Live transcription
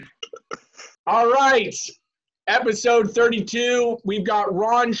All right, episode 32. We've got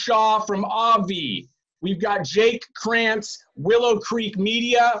Ron Shaw from Obvi. We've got Jake Krantz, Willow Creek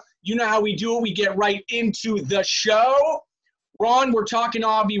Media. You know how we do it. We get right into the show. Ron, we're talking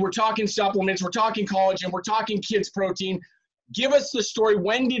Obvi, we're talking supplements, we're talking collagen, we're talking kids protein. Give us the story.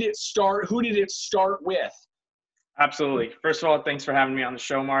 When did it start? Who did it start with? Absolutely. First of all, thanks for having me on the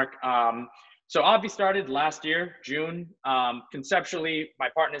show, Mark. So Obvi started last year, June. Conceptually, my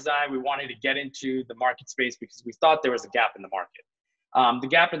partners and I, we wanted to get into the market space because we thought there was a gap in the market. The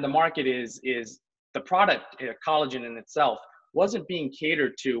gap in the market is the product, collagen in itself, wasn't being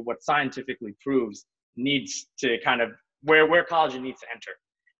catered to what scientifically proves needs to kind of where collagen needs to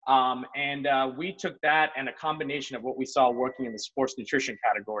enter. We took that and a combination of what we saw working in the sports nutrition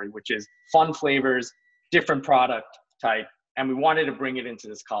category, which is fun flavors, different product type, and we wanted to bring it into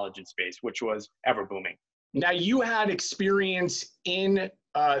this collagen space, which was ever booming. Now, you had experience in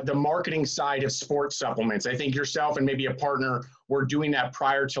the marketing side of sports supplements. I think yourself and maybe a partner were doing that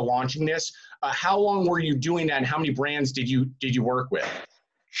prior to launching this. How long were you doing that, and how many brands did you work with?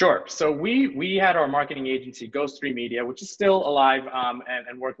 Sure. So we had our marketing agency, Ghost 3 Media, which is still alive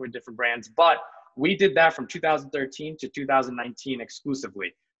and working with different brands. But we did that from 2013 to 2019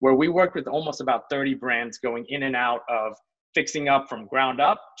 exclusively, where we worked with almost about 30 brands going in and out of fixing up from ground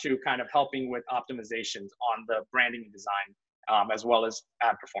up to kind of helping with optimizations on the branding and design, as well as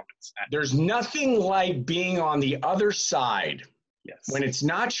ad performance. There's nothing like being on the other side. Yes. When it's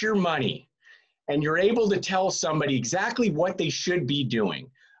not your money and you're able to tell somebody exactly what they should be doing.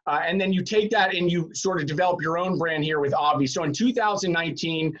 And then you take that and you sort of develop your own brand here with Obvi. So in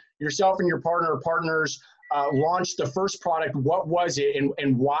 2019, yourself and your partner or partners launched the first product. What was it,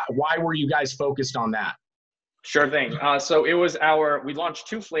 and why were you guys focused on that? Sure thing. So it was we launched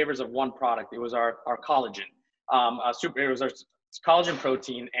two flavors of one product. It was our collagen. It was our collagen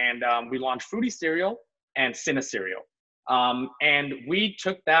protein, and we launched Fruity Cereal and Cinna Cereal. And we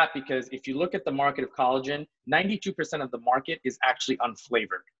took that because if you look at the market of collagen, 92% of the market is actually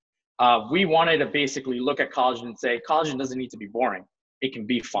unflavored. We wanted to basically look at collagen and say, collagen doesn't need to be boring. It can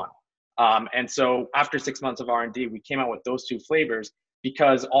be fun. And so after 6 months of R&D, we came out with those two flavors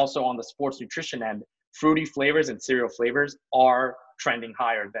because also on the sports nutrition end, fruity flavors and cereal flavors are trending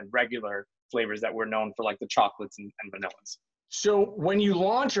higher than regular flavors that we're known for, like the chocolates and vanillas. So when you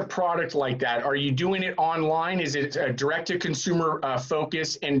launch a product like that, are you doing it online? Is it a direct-to-consumer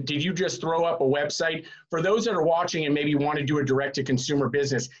focus? And did you just throw up a website? For those that are watching and maybe want to do a direct-to-consumer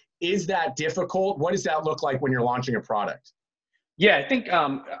business, is that difficult? What does that look like when you're launching a product? Yeah, I think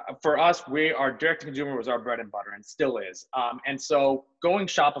for us, our direct-to-consumer was our bread and butter and still is. And so going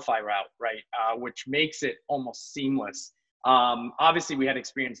Shopify route, right, which makes it almost seamless. Obviously, we had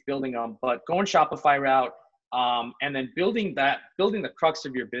experience building them, but going Shopify route, and then building the crux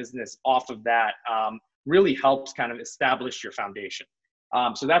of your business off of that really helps kind of establish your foundation.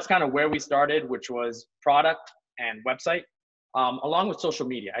 So that's kind of where we started, which was product and website, along with social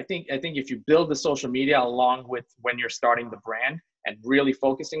media. I think if you build the social media along with when you're starting the brand and really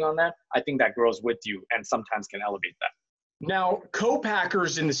focusing on that, I think that grows with you and sometimes can elevate that. Now,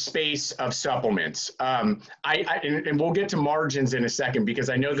 co-packers in the space of supplements, and we'll get to margins in a second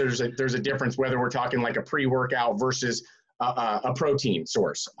because I know there's a difference whether we're talking like a pre-workout versus a protein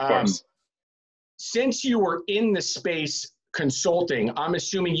source. Of course. Since you were in the space consulting, I'm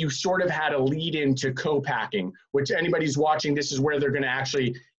assuming you sort of had a lead into co-packing, which anybody's watching, this is where they're going to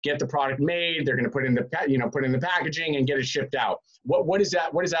actually get the product made. They're going to put in the packaging and get it shipped out. What does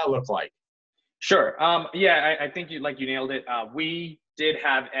that look like? Sure. Yeah, I think you nailed it. We did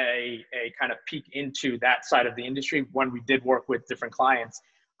have a kind of peek into that side of the industry when we did work with different clients.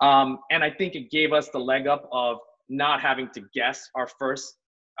 And I think it gave us the leg up of not having to guess our first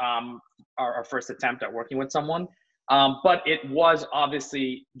attempt at working with someone. But it was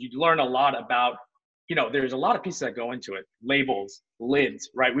obviously, you learn a lot about, there's a lot of pieces that go into it. Labels, lids,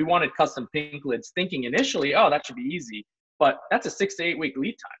 right? We wanted custom pink lids, thinking initially, oh, that should be easy. But that's a 6 to 8 week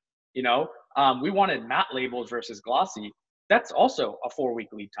lead time, We wanted matte labels versus glossy. That's also a 4-week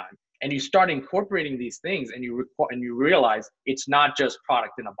lead time. And you start incorporating these things and you realize it's not just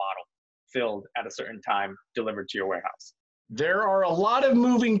product in a bottle filled at a certain time delivered to your warehouse. There are a lot of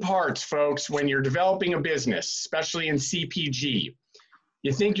moving parts, folks, when you're developing a business, especially in CPG.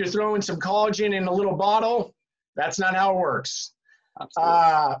 You think you're throwing some collagen in a little bottle? That's not how it works.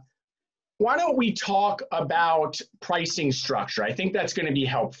 Absolutely. Why don't we talk about pricing structure? I think that's going to be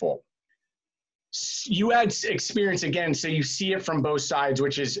helpful. You had experience again, so you see it from both sides,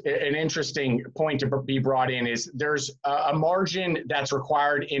 which is an interesting point to be brought in, is there's a margin that's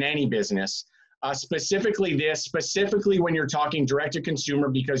required in any business, specifically when you're talking direct to consumer,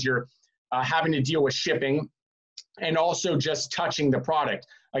 because you're having to deal with shipping, and also just touching the product.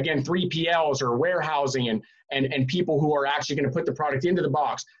 Again, 3PLs or warehousing and people who are actually going to put the product into the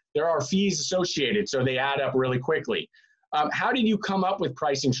box. There are fees associated, so they add up really quickly. How did you come up with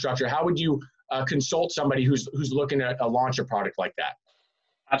pricing structure? How would you consult somebody who's looking to launch a product like that?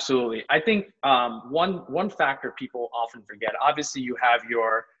 Absolutely. I think one factor people often forget, obviously you have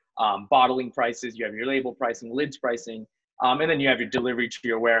your bottling prices, you have your label pricing, lids pricing, and then you have your delivery to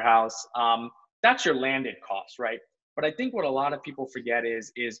your warehouse. That's your landed cost, right? But I think what a lot of people forget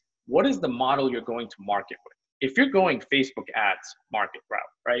is what is the model you're going to market with? If you're going Facebook ads market route,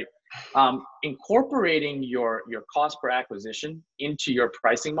 right? Incorporating your cost per acquisition into your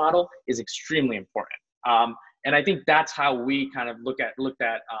pricing model is extremely important. And I think that's how we kind of looked at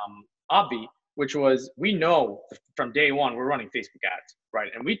Obvi, which was, we know from day one we're running Facebook ads,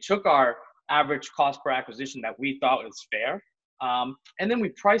 right? And we took our average cost per acquisition that we thought was fair, and then we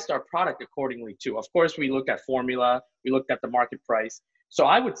priced our product accordingly too. Of course, we looked at formula, we looked at the market price. So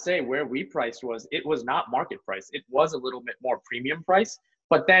I would say where we priced it was not market price. It was a little bit more premium price,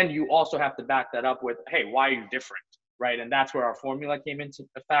 but then you also have to back that up with, hey, why are you different, right? And that's where our formula came into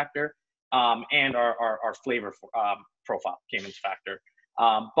a factor, and our flavor profile came into factor.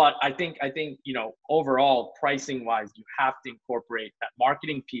 But I think overall, pricing wise, you have to incorporate that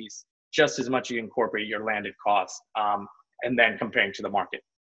marketing piece just as much as you incorporate your landed cost, and then comparing to the market.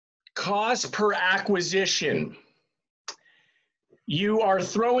 Cost per acquisition. You are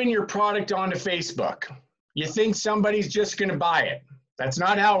throwing your product onto Facebook. You think somebody's just going to buy it. That's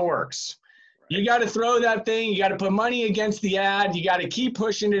not how it works. You got to throw that thing. You got to put money against the ad. You got to keep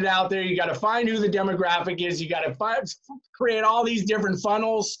pushing it out there. You got to find who the demographic is. You got to create all these different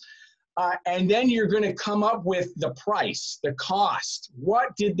funnels. And then you're going to come up with the price, the cost.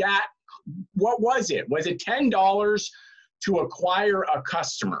 What was it? Was it $10 to acquire a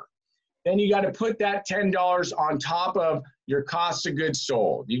customer? Then you got to put that $10 on top of your cost of goods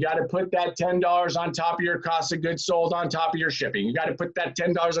sold. You got to put that $10 on top of your cost of goods sold on top of your shipping. You got to put that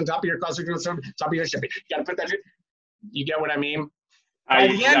 $10 on top of your cost of goods sold on top of your shipping. You got to put that. You get what I mean? By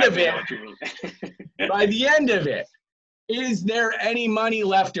the end of it, is there any money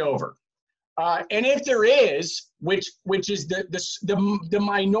left over? And if there is, which is the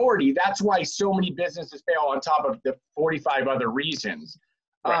minority, that's why so many businesses fail on top of the 45 other reasons.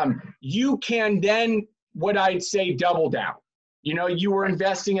 Right. You can then, what I'd say, double down. You were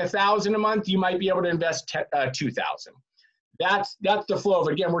investing $1,000 a month, you might be able to invest $2,000. That's the flow of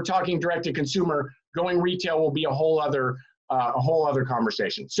it. Again, we're talking direct to consumer. Going retail will be a whole other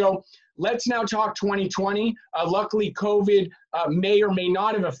conversation. So let's now talk 2020. Luckily, COVID may or may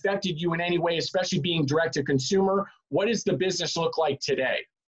not have affected you in any way, especially being direct to consumer. What does the business look like today?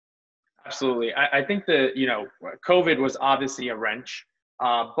 Absolutely. I think COVID was obviously a wrench.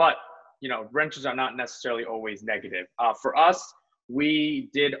 But wrenches are not necessarily always negative. For us,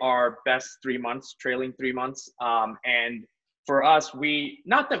 we did our best 3 months, trailing 3 months. And for us,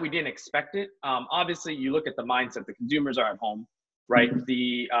 not that we didn't expect it. Obviously, you look at the mindset, the consumers are at home, right? Mm-hmm.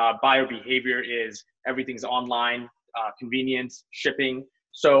 The buyer behavior is everything's online, convenience, shipping.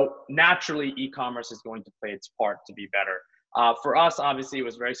 So naturally, e-commerce is going to play its part to be better. For us, obviously, it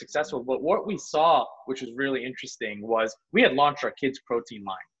was very successful. But what we saw, which was really interesting, was we had launched our kids' protein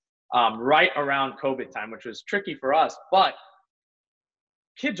line right around COVID time, which was tricky for us. But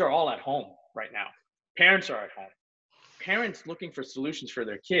kids are all at home right now. Parents are at home. Parents looking for solutions for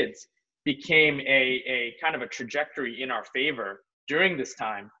their kids became a kind of a trajectory in our favor during this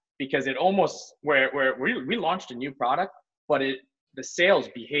time, because it almost where we launched a new product, but the sales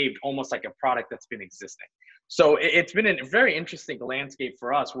behaved almost like a product that's been existing. So it's been a very interesting landscape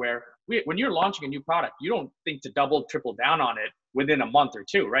for us, where when you're launching a new product, you don't think to double, triple down on it within a month or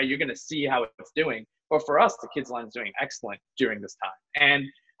two, right? You're going to see how it's doing. But for us, the kids line is doing excellent during this time. And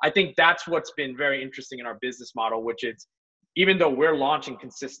I think that's what's been very interesting in our business model, which is, even though we're launching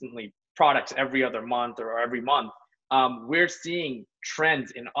consistently products every other month or every month, we're seeing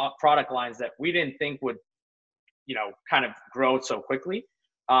trends in product lines that we didn't think would, kind of grow so quickly.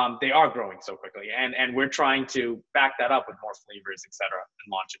 They are growing so quickly, and we're trying to back that up with more flavors, et cetera,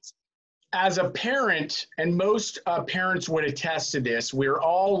 and launches. As a parent, and most parents would attest to this, we're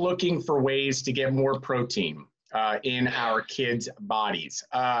all looking for ways to get more protein in our kids' bodies.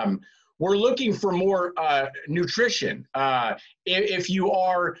 We're looking for more nutrition. If you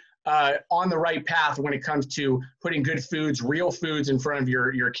are on the right path when it comes to putting good foods, real foods in front of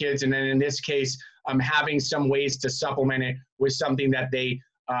your kids, and then in this case, having some ways to supplement it with something that they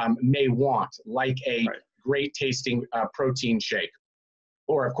may want, like a great tasting protein shake,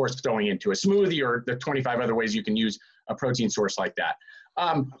 or of course throwing into a smoothie, or the 25 other ways you can use a protein source like that.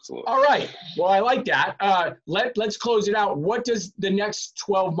 Absolutely. All right. Well, I like that. Let's close it out. What does the next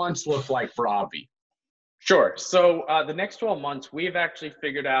 12 months look like for Obvi? Sure. So the next 12 months, we've actually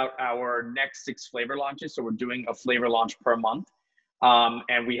figured out our next 6 flavor launches. So we're doing a flavor launch per month.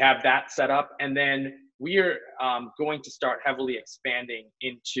 And we have that set up. And then we are going to start heavily expanding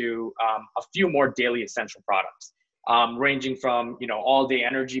into a few more daily essential products, ranging from, all day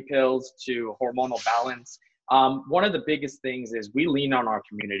energy pills to hormonal balance. One of the biggest things is we lean on our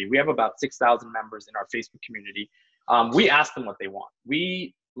community. We have about 6,000 members in our Facebook community. We ask them what they want.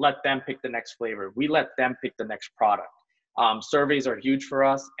 We let them pick the next flavor. We let them pick the next product. Surveys are huge for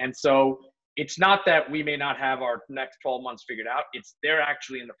us. And so it's not that we may not have our next 12 months figured out. It's they're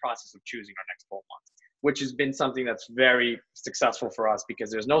actually in the process of choosing our next 12 months, which has been something that's very successful for us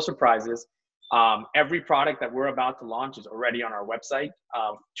because there's no surprises. Every product that we're about to launch is already on our website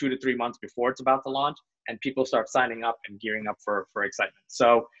 2 to 3 months before it's about to launch, and people start signing up and gearing up for excitement.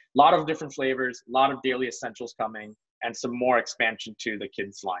 So a lot of different flavors, a lot of daily essentials coming, and some more expansion to the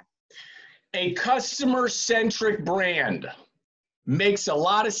kids line. A customer-centric brand makes a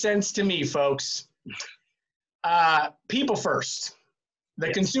lot of sense to me, folks. People first.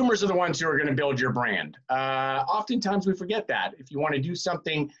 The consumers are the ones who are going to build your brand. Oftentimes we forget that if you want to do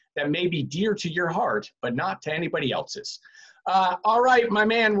something that may be dear to your heart, but not to anybody else's. All right, my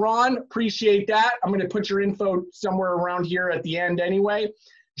man, Ron, appreciate that. I'm going to put your info somewhere around here at the end anyway.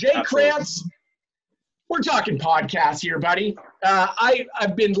 Jake Krantz, we're talking podcasts here, buddy.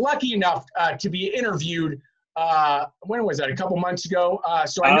 I've been lucky enough to be interviewed. When was that? A couple months ago.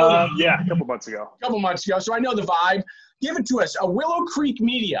 So I know. A couple months ago. So I know the vibe. Give it to us. Willow Creek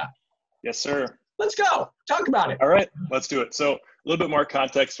Media. Yes, sir. Let's go. Talk about it. All right, let's do it. So a little bit more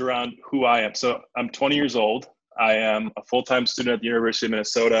context around who I am. So I'm 20 years old. I am a full-time student at the University of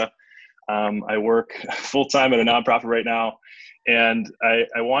Minnesota. I work full-time at a nonprofit right now. And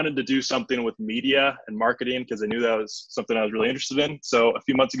I wanted to do something with media and marketing because I knew that was something I was really interested in. So a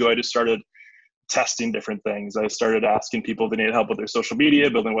few months ago, I just started testing different things. I started asking people if they needed help with their social media,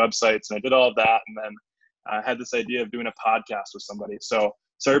 building websites, and I did all of that. And then I had this idea of doing a podcast with somebody. So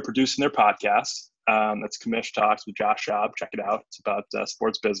started producing their podcast. That's Commish Talks with Josh Schaub. Check it out. It's about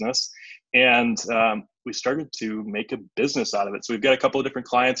sports business. And we started to make a business out of it. So we've got a couple of different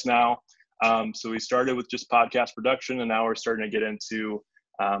clients now. So we started with just podcast production, and now we're starting to get into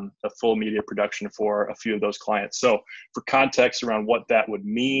a full media production for a few of those clients. So for context around what that would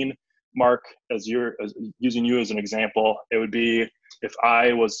mean, Mark, using you as an example, it would be if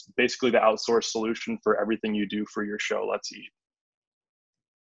I was basically the outsourced solution for everything you do for your show, Let's Eat.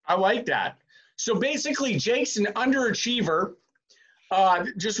 I like that. So basically, Jake's an underachiever.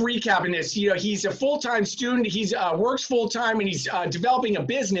 Just recapping this, he's a full-time student. He's works full-time, and he's developing a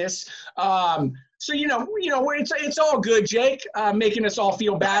business. So it's all good, Jake. Making us all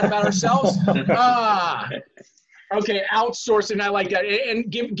feel bad about ourselves. Okay, outsourcing. I like that.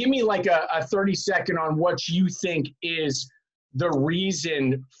 And give me like a 30-second on what you think is the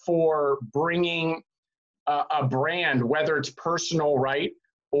reason for bringing a brand, whether it's personal, right,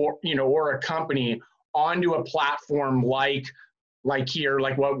 or a company, onto a platform like here,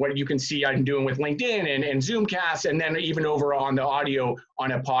 like what you can see I'm doing with LinkedIn and Zoomcast, and then even over on the audio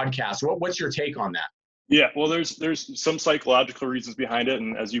on a podcast. What's your take on that? Yeah, well, there's some psychological reasons behind it,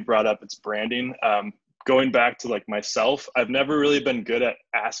 and as you brought up, it's branding. Going back to like myself, I've never really been good at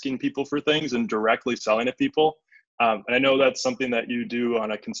asking people for things and directly selling to people. And I know that's something that you do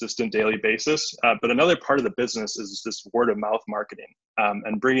on a consistent daily basis. But another part of the business is this word of mouth marketing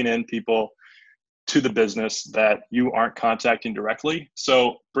and bringing in people to the business that you aren't contacting directly.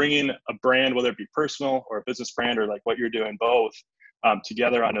 So bringing a brand, whether it be personal or a business brand or like what you're doing both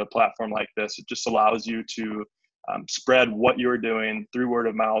together onto a platform like this, it just allows you to spread what you're doing through word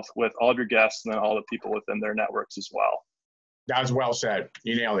of mouth with all of your guests and then all the people within their networks as well. That was well said.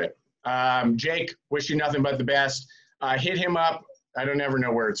 You nailed it. Jake, wish you nothing but the best. Hit him up. I don't ever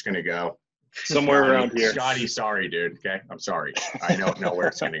know where it's going to go. Somewhere around here. Scotty, sorry, dude. Okay, I'm sorry. I don't know where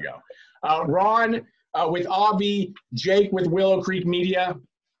it's going to go. Ron with Obvi, Jake with Willow Creek Media.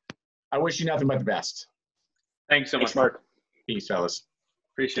 I wish you nothing but the best. Thanks so much, Mark. Peace, fellas.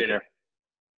 Appreciate it.